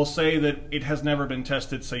 We'll say that it has never been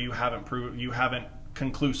tested, so you haven't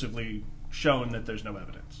conclusively shown that there's no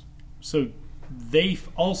evidence. So they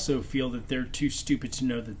also feel that they're too stupid to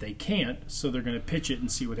know that they can't, so they're going to pitch it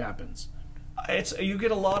and see what happens. You get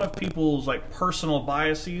a lot of people's like personal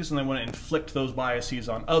biases, and they want to inflict those biases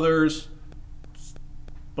on others.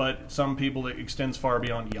 But some people, it extends far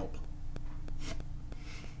beyond Yelp.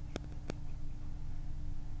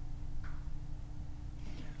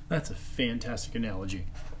 That's a fantastic analogy.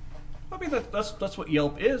 I mean, that's what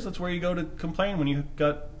Yelp is. That's where you go to complain when you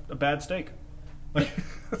got a bad steak. Like,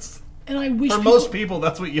 and I wish most people,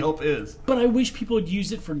 that's what Yelp is. But I wish people would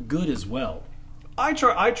use it for good as well. I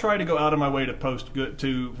try to go out of my way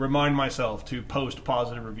to remind myself to post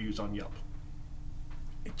positive reviews on Yelp.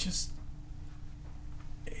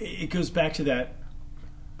 It goes back to that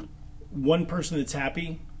one person that's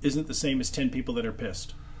happy isn't the same as 10 people that are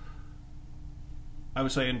pissed. I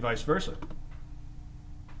would say, and vice versa.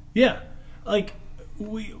 Yeah, like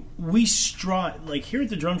we strive, like here at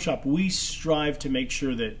the Drum Shop, we strive to make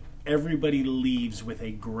sure that everybody leaves with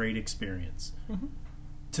a great experience,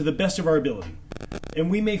 to the best of our ability. And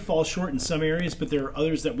we may fall short in some areas, but there are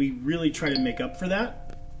others that we really try to make up for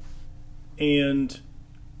that. And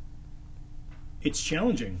it's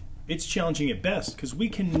challenging. It's challenging at best because we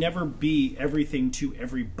can never be everything to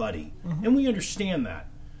everybody, and we understand that.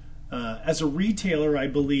 As a retailer, I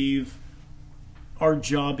believe our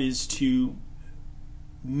job is to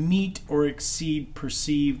meet or exceed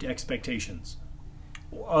perceived expectations.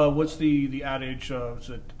 What's the adage? Is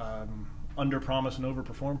it under promise and over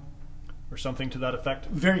perform, or something to that effect?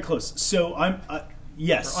 Very close. So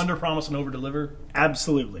yes. Or under promise and over deliver.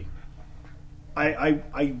 Absolutely.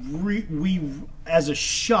 We as a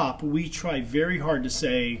shop, we try very hard to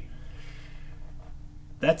say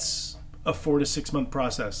that's a 4 to 6 month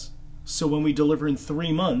process. So when we deliver in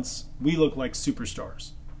 3 months, we look like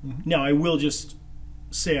superstars. Now, I will just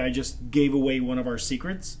say I just gave away one of our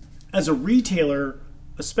secrets. As a retailer,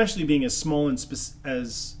 especially being as small and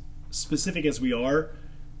as specific as we are,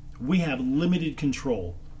 we have limited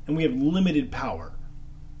control and we have limited power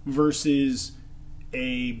versus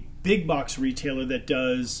a big box retailer that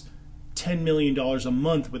does $10 million a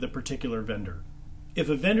month with a particular vendor. If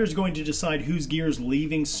a vendor is going to decide whose gear is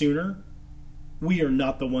leaving sooner, we are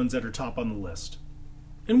not the ones that are top on the list.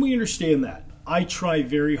 And we understand that. I try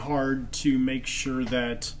very hard to make sure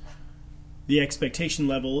that the expectation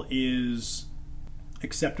level is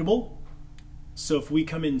acceptable. So if we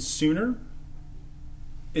come in sooner,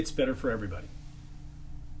 it's better for everybody.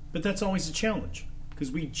 But that's always a challenge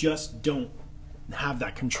because we just don't have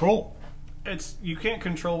that control. You can't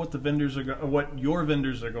control what the vendors are what your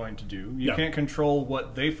vendors are going to do. You can't control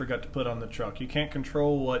what they forgot to put on the truck. You can't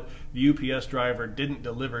control what the UPS driver didn't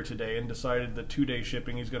deliver today and decided the 2-day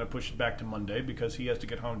shipping he's going to push it back to Monday because he has to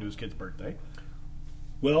get home to his kid's birthday.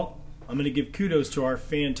 Well, I'm going to give kudos to our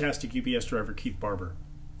fantastic UPS driver, Keith Barber.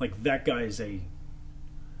 Like, that guy is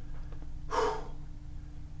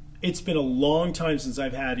It's been a long time since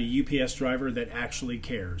I've had a UPS driver that actually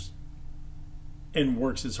cares and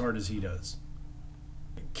works as hard as he does.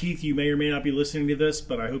 Keith, you may or may not be listening to this,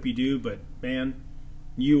 but I hope you do. But man,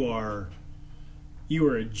 you are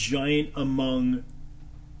a giant among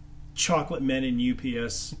chocolate men in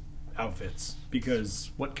UPS outfits,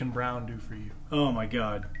 because what can Brown do for you? Oh my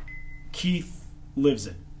God, Keith lives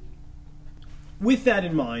it. With that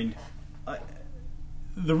in mind,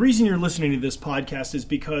 the reason you're listening to this podcast is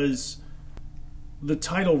because the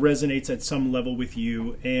title resonates at some level with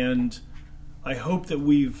you, and I hope that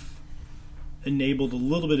we've enabled a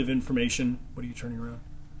little bit of information. What are you turning around?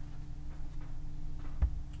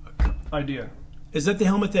 Idea. Is that the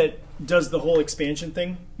helmet that does the whole expansion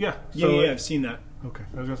thing? Yeah. Yeah, I've seen that. Okay.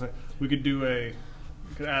 I was going to say, we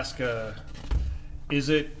could ask, is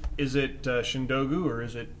it Shindogu or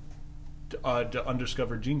is it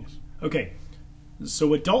Undiscovered Genius? Okay. So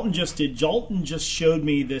what Dalton just did, Dalton just showed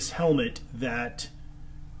me this helmet that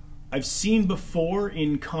I've seen before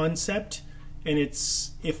in concept, and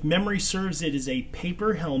it's, if memory serves, it is a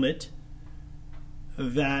paper helmet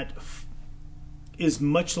that is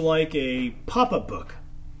much like a pop-up book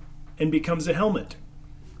and becomes a helmet.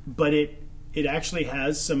 But it actually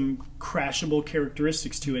has some crashable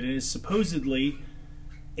characteristics to it, and is supposedly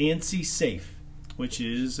ANSI safe, which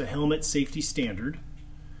is a helmet safety standard.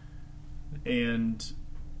 And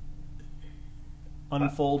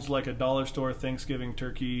unfolds like a dollar store Thanksgiving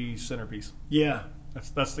turkey centerpiece. Yeah.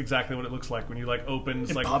 That's exactly what it looks like when you open.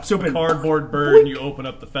 It's it like pops open. A cardboard bird, and you open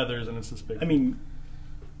up the feathers, and it's this big. I mean,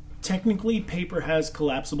 technically, paper has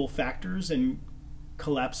collapsible factors and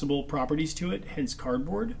collapsible properties to it, hence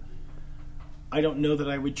cardboard. I don't know that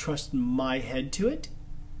I would trust my head to it.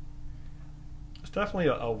 It's definitely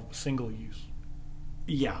a single use.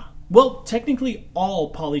 Yeah. Well, technically,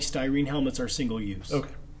 all polystyrene helmets are single use.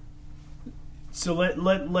 Okay. So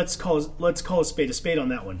let's call a spade on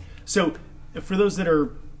that one. So, for those that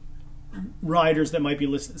are riders that might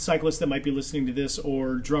be cyclists that might be listening to this,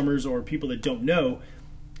 or drummers, or people that don't know,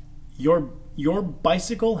 your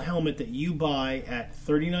bicycle helmet that you buy at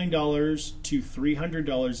 $39 to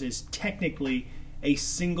 $300 is technically a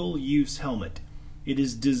single-use helmet. It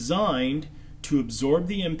is designed to absorb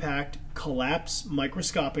the impact, collapse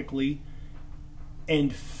microscopically,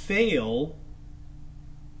 and fail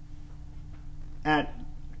at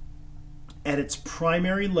its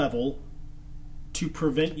primary level to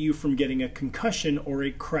prevent you from getting a concussion or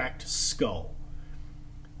a cracked skull.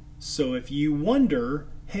 So if you wonder,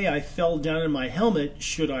 hey, I fell down in my helmet,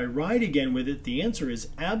 should I ride again with it? The answer is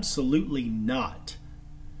absolutely not.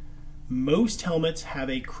 Most helmets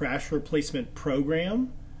have a crash replacement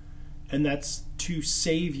program, and that's to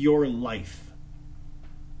save your life.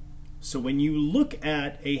 So when you look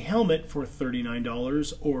at a helmet for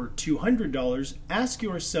 $39 or $200, ask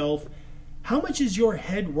yourself, how much is your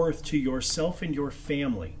head worth to yourself and your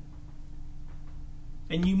family?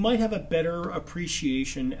 And you might have a better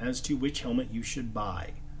appreciation as to which helmet you should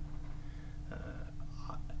buy.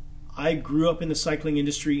 I grew up in the cycling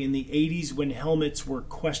industry in the 80s when helmets were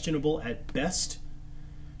questionable at best.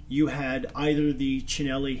 You had either the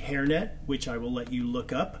Cinelli hairnet, which I will let you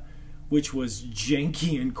look up, which was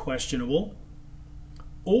janky and questionable,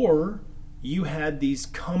 or you had these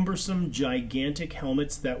cumbersome, gigantic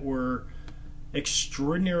helmets that were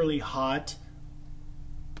extraordinarily hot,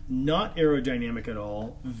 not aerodynamic at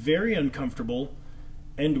all, very uncomfortable,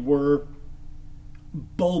 and were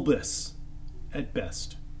bulbous at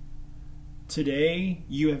best. Today,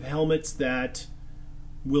 you have helmets that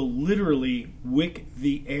will literally wick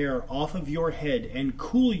the air off of your head and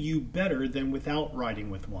cool you better than without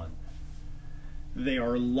riding with one. They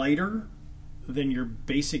are lighter than your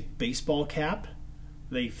basic baseball cap.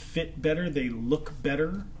 They fit better, they look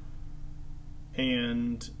better,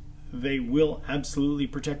 and they will absolutely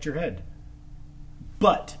protect your head.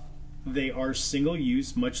 But they are single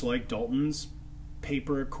use, much like Dalton's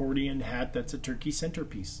paper accordion hat that's a turkey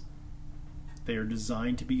centerpiece. They are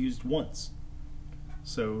designed to be used once.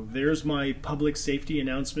 So there's my public safety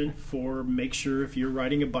announcement for make sure if you're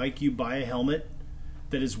riding a bike you buy a helmet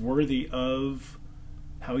that is worthy of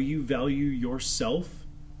how you value yourself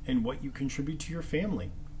and what you contribute to your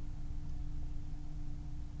family.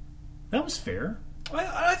 That was fair.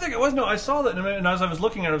 I think it was. No, I saw that, and as I was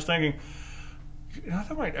looking at it, I was thinking,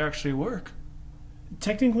 that might actually work.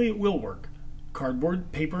 Technically, it will work.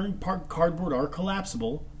 Paper and cardboard are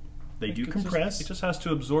collapsible. They do compress. It just has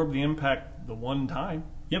to absorb the impact the one time.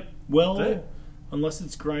 Yep. Well, unless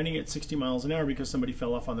it's grinding at 60 miles an hour because somebody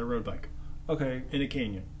fell off on their road bike. Okay. In a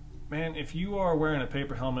canyon. Man, if you are wearing a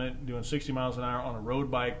paper helmet doing 60 miles an hour on a road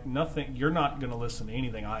bike, you're not going to listen to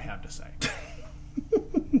anything I have to say.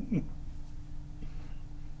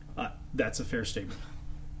 That's a fair statement.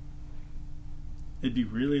 It'd be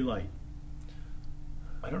really light.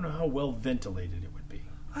 I don't know how well ventilated it would be.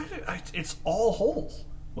 It's all holes.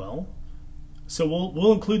 Well, so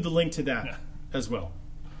we'll include the link to that as well.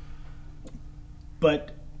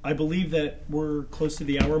 But I believe that we're close to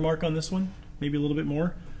the hour mark on this one, maybe a little bit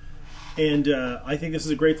more. And I think this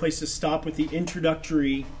is a great place to stop with the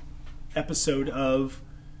introductory episode of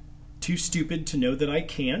Too Stupid to Know That I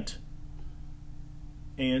Can't.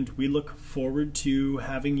 And we look forward to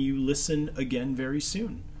having you listen again very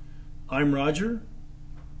soon. I'm Roger.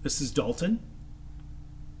 This is Dalton.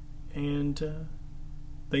 And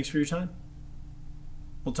thanks for your time.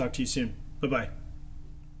 We'll talk to you soon. Bye-bye.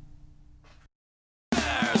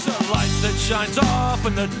 There's a light that shines off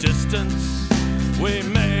in the distance. We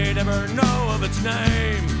may never know of its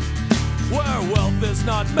name. Where wealth is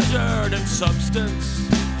not measured in substance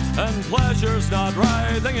and pleasure's not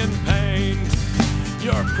writhing in pain.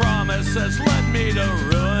 Your promise has led me to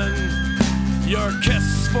ruin. Your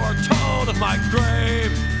kiss foretold of my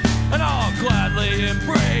grave. And I'll gladly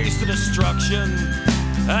embrace the destruction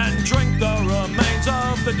and drink the remains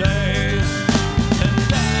of the days.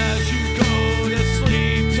 And as you go to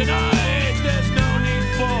sleep tonight, there's no need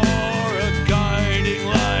for a guiding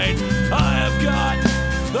light. I have got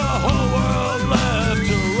the whole world left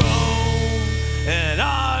to roam, and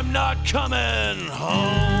I'm not coming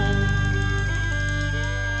home.